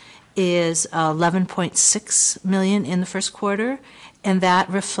expense is $11.6 million in the first quarter, and that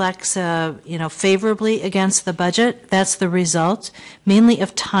reflects, favorably against the budget. That's the result, mainly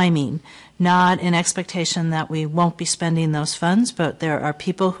of timing, not an expectation that we won't be spending those funds, but there are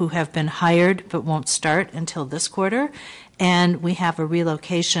people who have been hired but won't start until this quarter, and we have a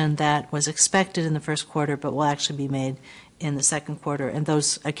relocation that was expected in the first quarter but will actually be made in the second quarter, and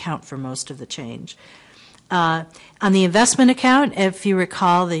those account for most of the change. On the investment account, if you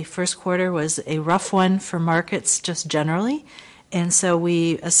recall, the first quarter was a rough one for markets just generally, and so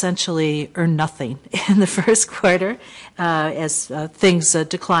we essentially earned nothing in the first quarter as things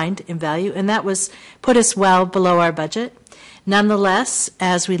declined in value, and that put us well below our budget. Nonetheless,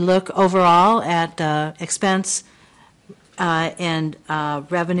 as we look overall at expense and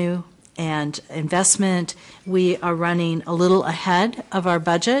revenue and investment, we are running a little ahead of our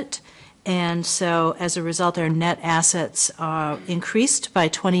budget. And so, as a result, our net assets are increased by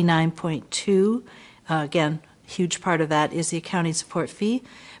 29.2. Again, huge part of that is the accounting support fee,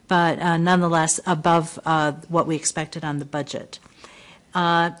 but nonetheless above what we expected on the budget.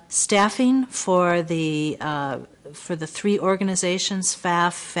 Staffing for the three organizations,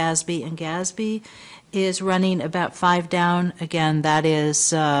 FAF, FASB, and GASB, is running about 5 down. Again, that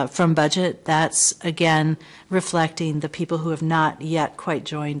is from budget. That's, again, reflecting the people who have not yet quite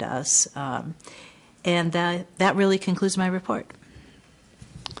joined us. And that really concludes my report.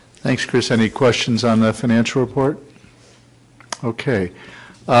 Thanks, Chris. Any questions on the financial report? Okay.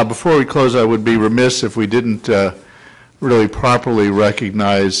 Before we close, I would be remiss if we didn't really properly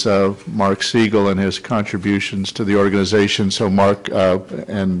recognize Mark Siegel and his contributions to the organization. So Mark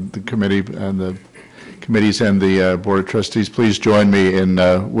and the committee and the committees and the Board of Trustees, please join me in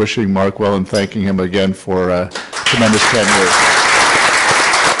wishing Mark well and thanking him again for tremendous 10 years.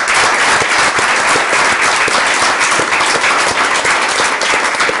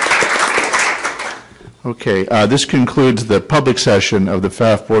 Okay, this concludes the public session of the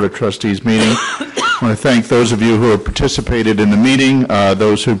FAF Board of Trustees meeting. I want to thank those of you who have participated in the meeting,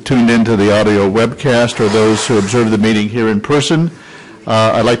 those who have tuned into the audio webcast, or those who observed the meeting here in person.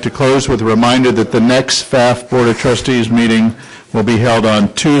 I'd like to close with a reminder that the next FAF Board of Trustees meeting will be held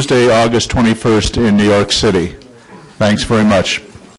on Tuesday, August 21st in New York City. Thanks very much.